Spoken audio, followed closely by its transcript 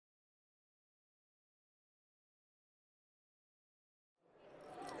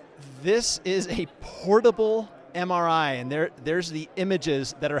This is a portable MRI, and there's the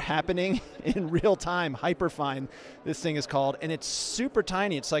images that are happening in real time. Hyperfine, this thing is called, and it's super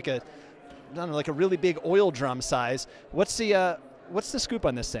tiny. It's like I don't know, like a really big oil drum size. What's the scoop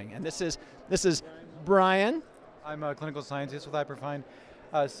on this thing? And this is Brian. I'm a clinical scientist with Hyperfine.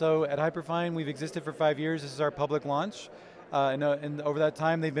 So at Hyperfine, we've existed for 5 years. This is our public launch. And over that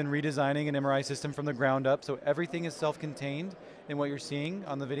time, they've been redesigning an MRI system from the ground up. So everything is self-contained in what you're seeing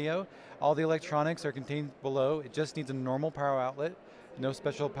on the video. All the electronics are contained below. It just needs a normal power outlet, no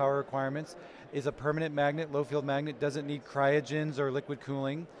special power requirements. Is a permanent magnet, low field magnet, doesn't need cryogens or liquid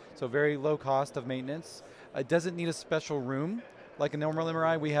cooling, so very low cost of maintenance. It doesn't need a special room. Like a normal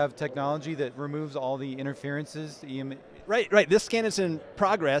MRI, we have technology that removes all the interferences. Right. This scan is in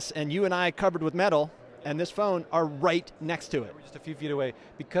progress, and you and I, covered with metal, and this phone are right next to it. We're just a few feet away.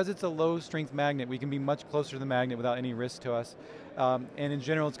 Because it's a low strength magnet, we can be much closer to the magnet without any risk to us. And in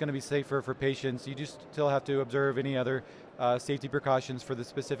general, it's going to be safer for patients. You just still have to observe any other safety precautions for the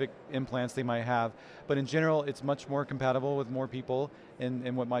specific implants they might have. But in general, it's much more compatible with more people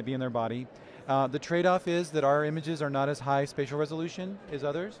and what might be in their body. The trade-off is that our images are not as high spatial resolution as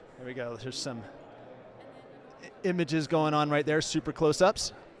others. There we go. There's some images going on right there, super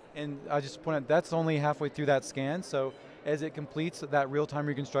close-ups. And I just point out, that's only halfway through that scan, so as it completes, that real-time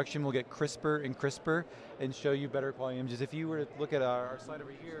reconstruction will get crisper and crisper and show you better quality images. If you were to look at our slide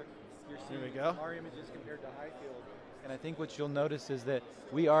over here, you're seeing our images compared to high field. And I think what you'll notice is that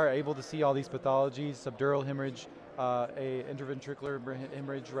we are able to see all these pathologies, subdural hemorrhage, a interventricular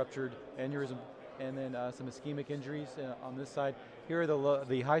hemorrhage, ruptured aneurysm, and then some ischemic injuries on this side. Here are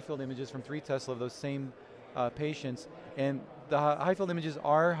the high field images from 3 Tesla of those same patients, and the high field images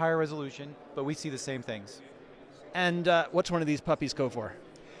are higher resolution, but we see the same things. And what's one of these puppies go for?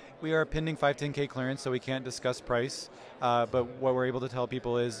 We are pending 510K clearance, so we can't discuss price, but what we're able to tell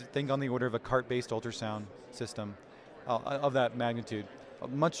people is think on the order of a cart-based ultrasound system of that magnitude.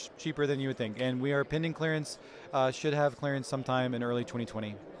 Much cheaper than you would think, and we are pending clearance, should have clearance sometime in early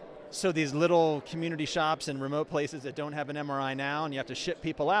 2020. So these little community shops and remote places that don't have an MRI now, and you have to ship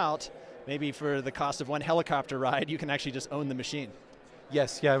people out, maybe for the cost of one helicopter ride, you can actually just own the machine.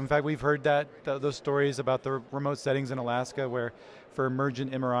 Yes, yeah, in fact we've heard those stories about the remote settings in Alaska where for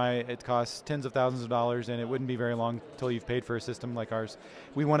emergent MRI it costs tens of thousands of dollars and it wouldn't be very long until you've paid for a system like ours.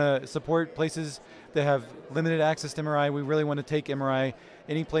 We want to support places that have limited access to MRI. We really want to take MRI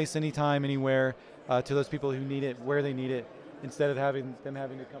any place, anytime, anywhere to those people who need it, where they need it, instead of having them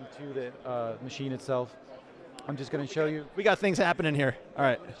to come to the machine itself. I'm just going to show you. We got things happening here. All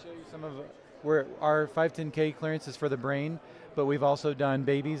right. I'm going to show you some of where our 510K clearance is for the brain, but we've also done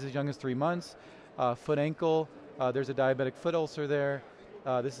babies as young as 3 months, foot ankle. There's a diabetic foot ulcer there.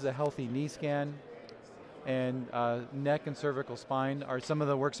 This is a healthy knee scan, and neck and cervical spine are some of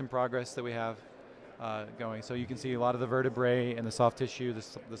the works in progress that we have going. So you can see a lot of the vertebrae and the soft tissue,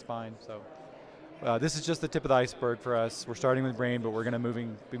 the spine. So this is just the tip of the iceberg for us. We're starting with brain, but we're going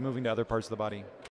to be moving to other parts of the body.